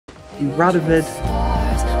Jaskier Radovid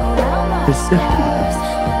is different.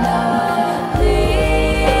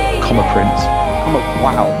 Comma prince.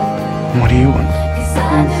 Wow. What do you want?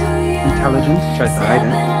 Intelligence, tries to hide it.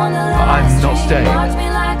 I'm not staying. The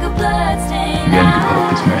only good part of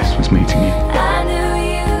this mess was meeting you.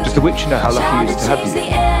 Does the Witcher know how lucky he is to have you?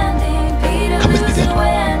 Come with me then.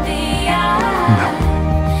 No.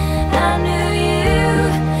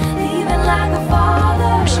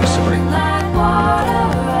 I'm so sorry.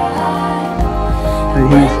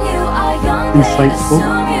 He's insightful,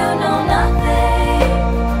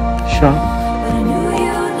 sharp,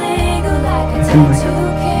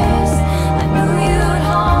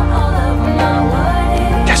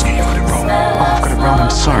 Jaskier, you've got it wrong. Oh, I've got it wrong. I'm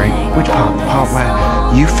sorry. Which part? The part where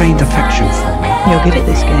you feigned affection for me? You're good at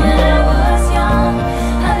this game.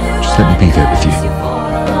 Just let me be there with you.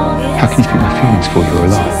 How can you think my feelings for you are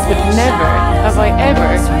alive? But never have I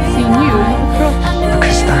ever seen you have a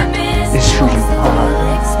crush. Because that is who you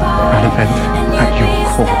are. Radovid at your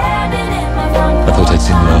core. I thought I'd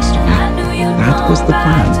seen the last of you. That was the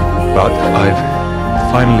plan. But I've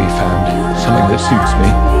finally found something that suits me.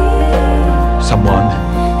 Someone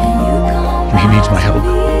who needs my help.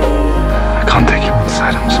 I can't take you on the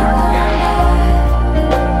side, I'm sorry.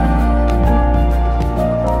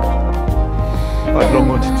 I've long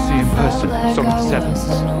wanted to see in person. Song of the Sevens.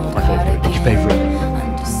 My favourite. Your favourite?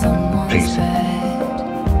 Please.